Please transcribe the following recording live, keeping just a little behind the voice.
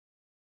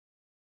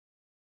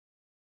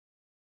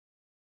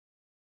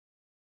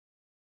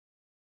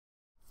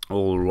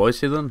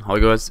Alrighty then, hi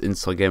guys,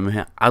 Inside Gamer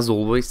here, as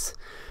always,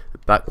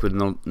 back with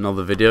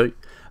another video.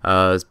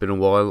 It's been a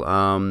while.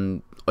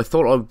 I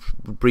thought I'd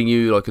bring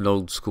you like an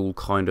old school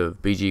kind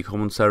of BG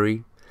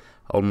commentary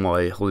on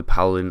my Holy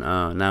Paladin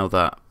now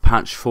that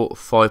patch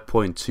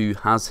 5.2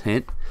 has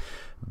hit,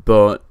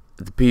 but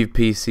the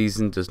PvP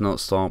season does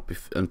not start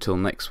until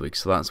next week,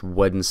 so that's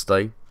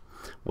Wednesday,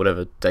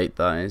 whatever date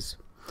that is.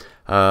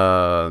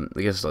 I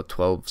guess it's like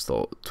 12th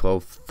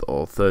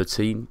or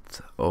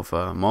 13th of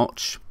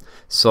March.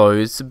 So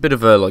it's a bit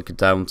of a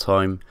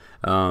downtime.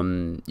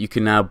 You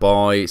can now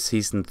buy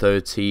Season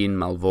 13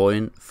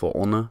 Malvoyant for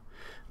Honor,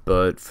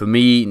 but for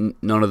me,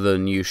 none of the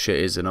new shit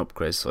is an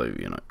upgrade, so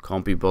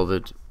can't be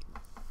bothered.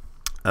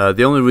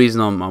 The only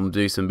reason I'm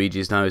doing some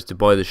BGs now is to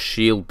buy the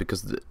shield,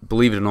 because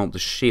believe it or not, the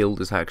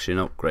shield is actually an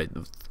upgrade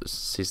of the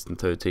Season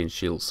 13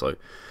 shield. So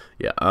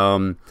yeah,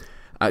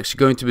 actually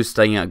going to be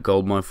staying at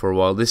Goldmine for a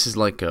while. This is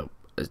like a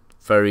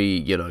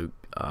very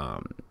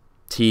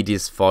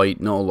tedious fight,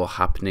 not a lot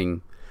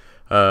happening.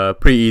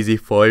 Pretty easy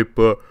fight,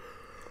 but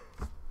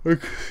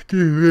excuse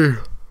me,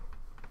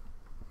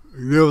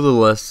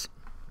 nevertheless,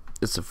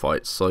 it's a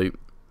fight. So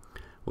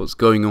what's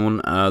going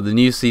on? The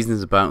new season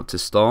is about to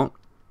start.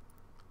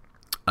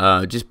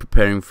 Just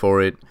preparing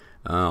for it.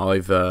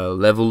 I've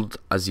leveled,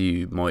 as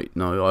you might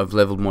know, I've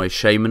leveled my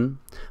shaman.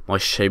 My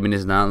shaman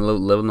is now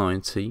level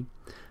 90.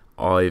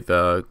 I've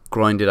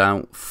grinded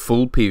out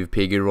full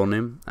PvP gear on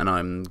him, and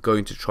I'm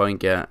going to try and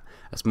get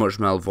as much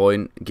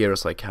Malvoyant gear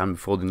as I can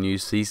before the new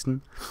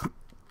season.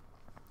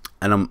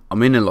 And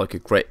I'm in a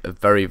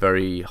very,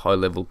 very high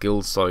level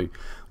guild, so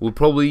we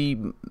may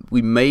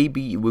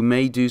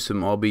do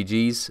some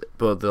RBGs,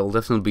 but they'll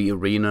definitely be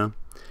arena.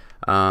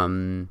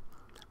 I'll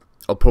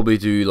probably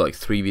do like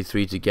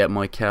 3v3 to get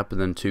my cap,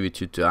 and then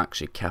 2v2 to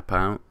actually cap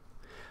out.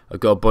 I've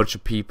got a bunch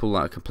of people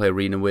that I can play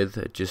arena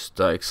with. Just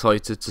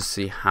excited to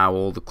see how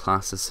all the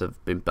classes have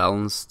been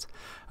balanced.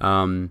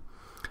 So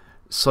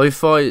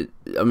far,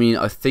 I mean,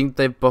 I think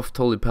they've buffed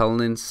Holy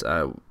Paladins.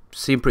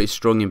 Seem pretty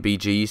strong in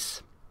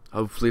BGs.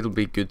 Hopefully it'll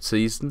be a good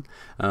season.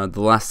 The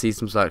last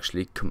season was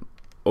actually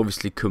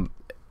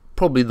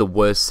probably the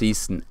worst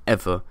season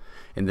ever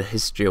in the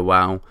history of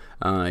WoW.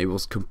 It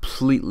was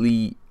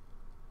completely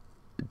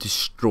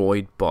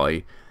destroyed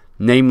by,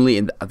 namely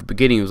at the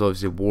beginning it was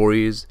obviously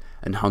Warriors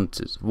and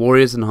Hunters.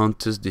 Warriors and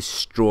Hunters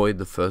destroyed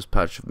the first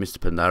patch of Mr.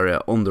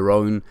 Pandaria on their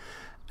own,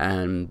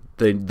 and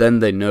then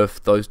they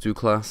nerfed those two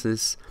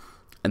classes,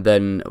 and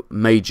then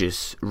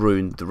Mages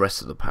ruined the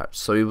rest of the patch.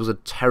 So it was a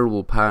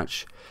terrible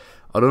patch.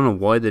 I don't know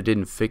why they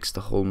didn't fix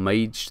the whole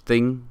mage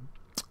thing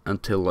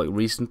until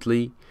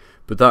recently,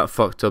 but that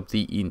fucked up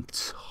the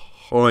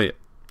literally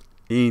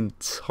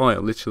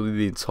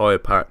the entire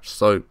patch.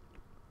 So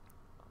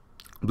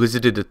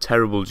Blizzard did a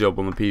terrible job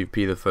on the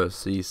PvP the first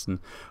season.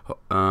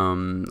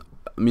 I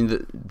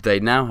mean, they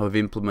now have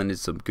implemented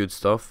some good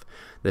stuff.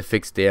 They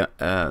fixed the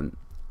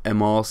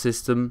MMR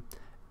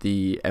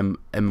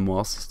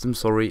system,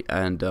 sorry,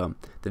 and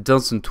they've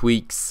done some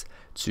tweaks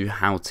to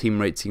how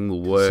team rating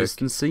will work.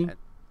 Consistency.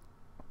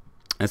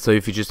 And so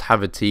if you just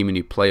have a team and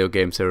you play your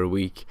games every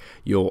week,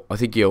 I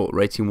think your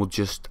rating will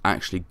just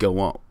actually go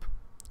up,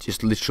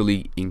 just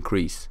literally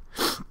increase.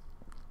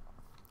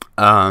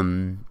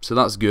 So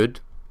that's good.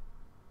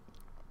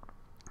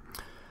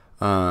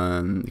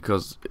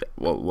 Because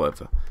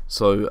whatever.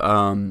 So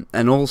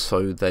and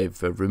also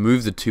they've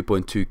removed the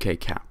 2.2k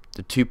cap.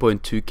 The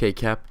 2.2k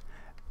cap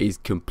is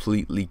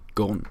completely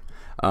gone.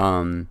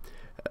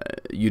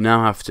 You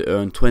now have to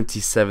earn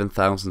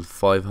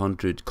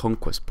 27,500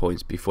 conquest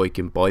points before you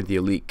can buy the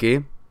elite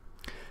gear.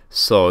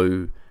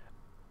 So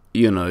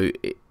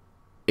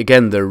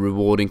again, they're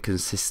rewarding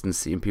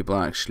consistency, and people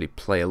actually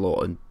play a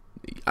lot and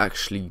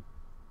actually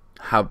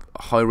have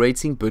a high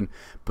rating, but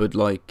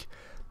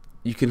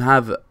you can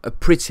have a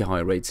pretty high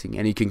rating,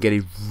 and you can get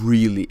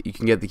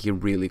the gear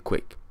really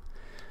quick.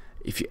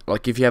 If you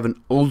have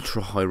an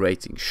ultra high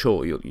rating,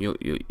 sure,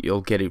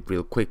 you'll get it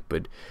real quick,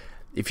 but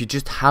if you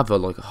just have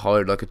a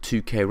higher, a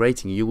 2k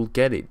rating, you will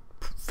get it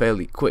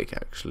fairly quick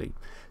actually.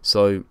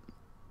 So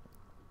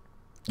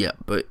yeah,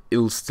 but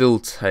it'll still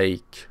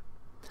take,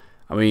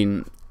 I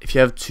mean, if you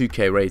have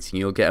 2k rating,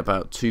 you'll get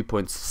about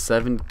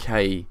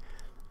 2.7k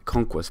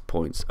conquest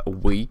points a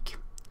week,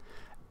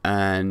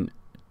 and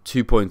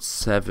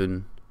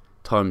 2.7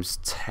 times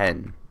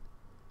 10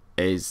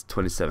 is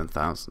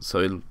 27,000. So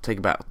it'll take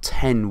about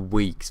 10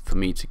 weeks for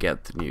me to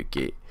get the new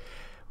gear,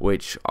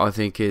 which I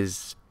think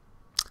is,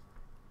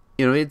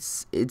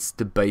 it's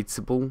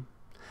debatable.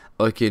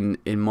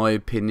 In my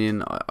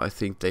opinion, I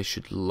think they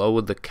should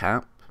lower the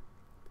cap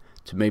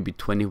to maybe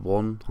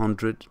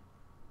 2,100,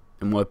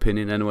 in my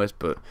opinion anyways,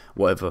 but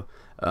whatever.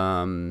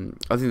 I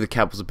think the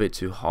cap was a bit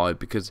too high,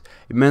 because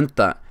it meant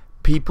that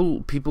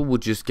people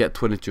would just get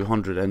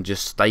 2,200 and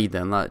just stay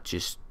there, and that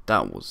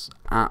was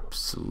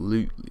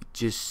absolutely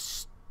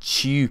just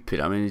stupid.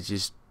 I mean, it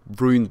just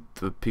ruined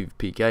the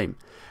PvP game,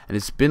 and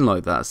it's been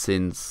like that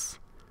since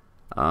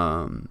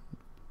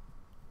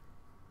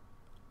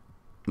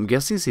I'm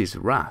guessing it's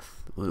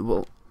Wrath.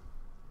 Well,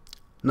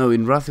 no,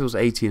 in Wrath it was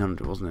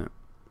 1,800, wasn't it?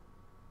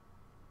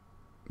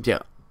 yeah,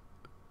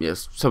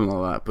 yes, something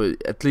like that.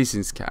 But at least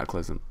in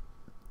Cataclysm,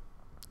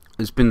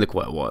 it's been there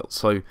quite a while,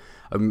 so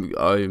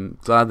I'm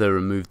glad they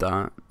removed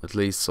that at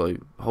least. So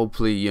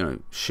hopefully, you know,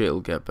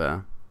 shit'll get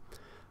better.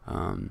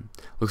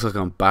 Looks like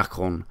I'm back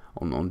on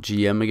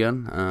GM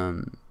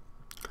again.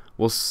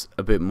 Was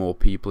a bit more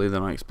peoply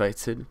than I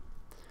expected.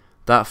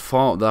 That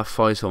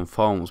fight on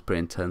farm was pretty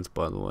intense,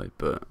 by the way.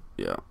 But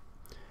yeah,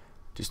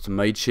 just a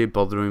mage shit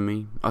bothering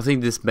me. I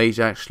think this mage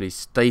actually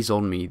stays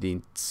on me the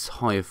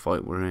entire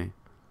fight we're in.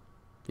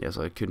 Yes,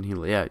 I couldn't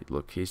heal. Yeah,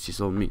 look, he's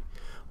just on me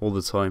all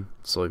the time.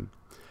 So,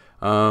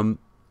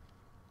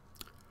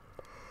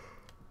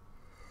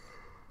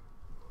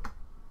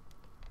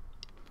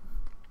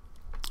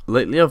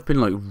 lately I've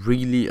been like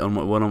really on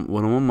when I'm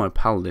on my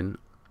paladin,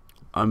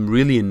 I'm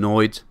really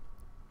annoyed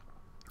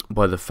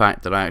by the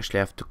fact that I actually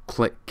have to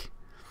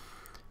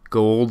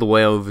go all the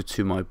way over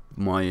to my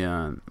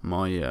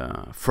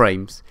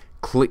frames,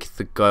 click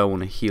the guy I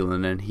want to heal,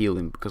 and then heal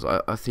him, because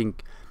I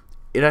think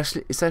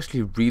it's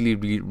actually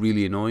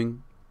really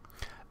annoying.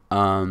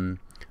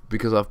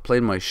 Because I've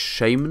played my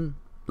shaman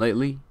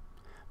lately,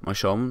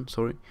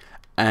 sorry,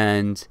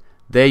 and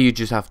there you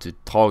just have to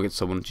target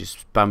someone and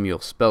just spam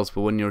your spells.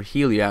 But when you're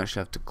heal, you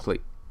actually have to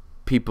click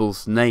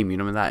people's name. You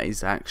know, and that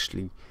is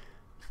actually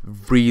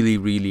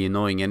really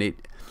annoying. And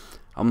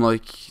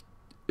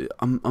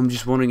I'm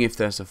just wondering if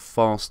there's a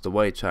faster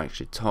way to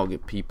actually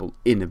target people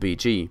in a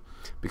BG,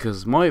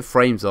 because my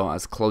frames are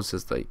as close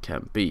as they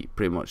can be,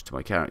 pretty much, to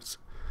my characters.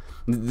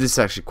 This is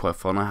actually quite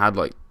fun. I had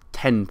like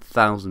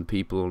 10,000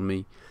 people on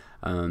me.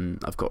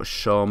 I've got a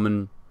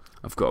shaman,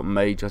 I've got a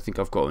mage, I think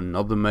I've got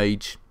another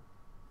mage,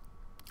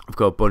 I've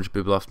got a bunch of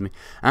people after me.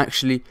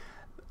 Actually,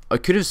 I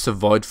could have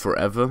survived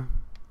forever.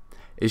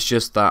 It's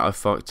just that I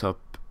fucked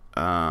up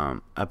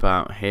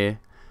about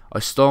here. I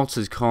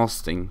started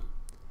casting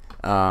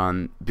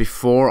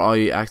before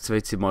I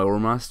activated my Aura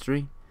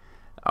Mastery.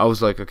 I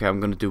was like, okay, I'm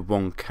going to do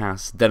one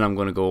cast, then I'm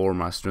going to go Aura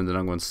Master, and then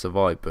I'm going to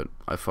survive, but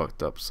I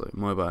fucked up, so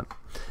my bad.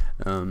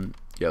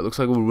 Yeah, it looks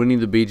like we're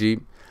winning the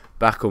BG,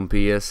 back on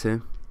PS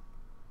here.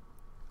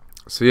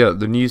 So yeah,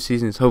 the new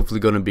season is hopefully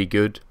going to be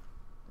good.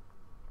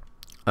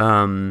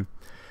 You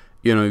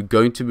know,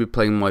 going to be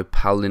playing my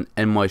paladin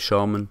and my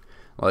shaman.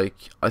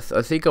 Like, I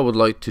think I would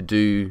like to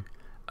do,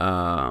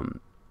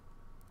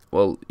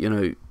 well, you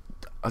know,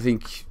 I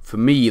think for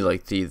me,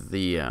 like the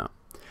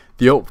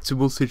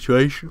optimal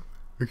situation.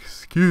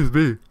 Excuse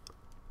me.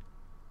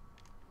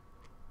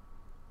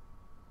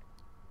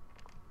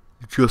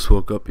 Just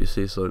woke up, you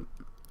see, so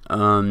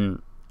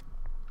and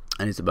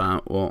it's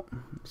about what?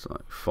 It's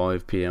like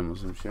 5 PM or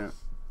some shit.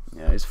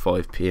 Yeah, it's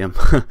 5 PM,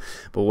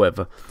 but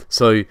whatever.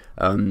 So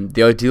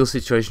the ideal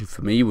situation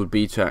for me would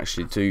be to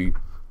actually do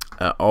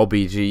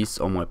RBGs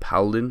on my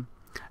paladin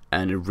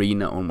and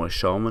arena on my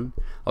shaman.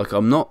 Like, I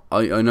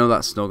know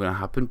that's not gonna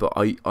happen, but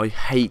I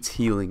hate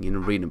healing in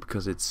arena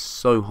because it's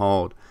so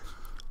hard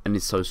and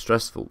it's so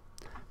stressful.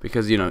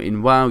 Because, you know,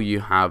 in WoW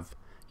you have,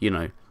 you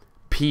know,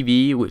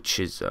 PvE, which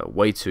is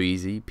way too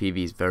easy.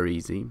 PvE is very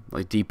easy.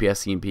 Like,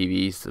 DPSing in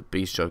PvE is the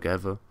biggest joke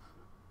ever.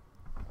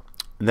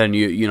 And then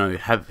you know,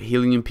 have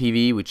healing in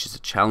PvE, which is a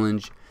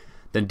challenge.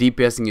 Then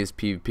DPSing is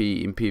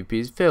PvP. In PvP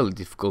is fairly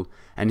difficult,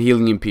 and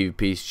healing in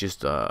PvP is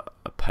just a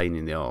pain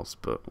in the arse.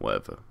 But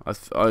whatever,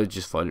 I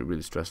just find it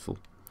really stressful.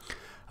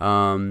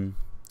 But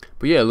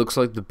yeah, it looks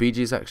like the BG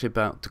is actually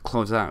about to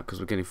close out because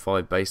we're getting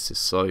 5 bases.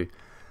 So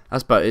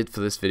that's about it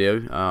for this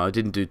video. I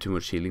didn't do too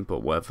much healing,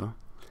 but whatever.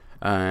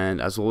 And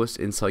as always,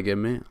 Inside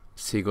Gamer.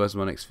 See you guys in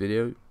my next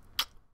video.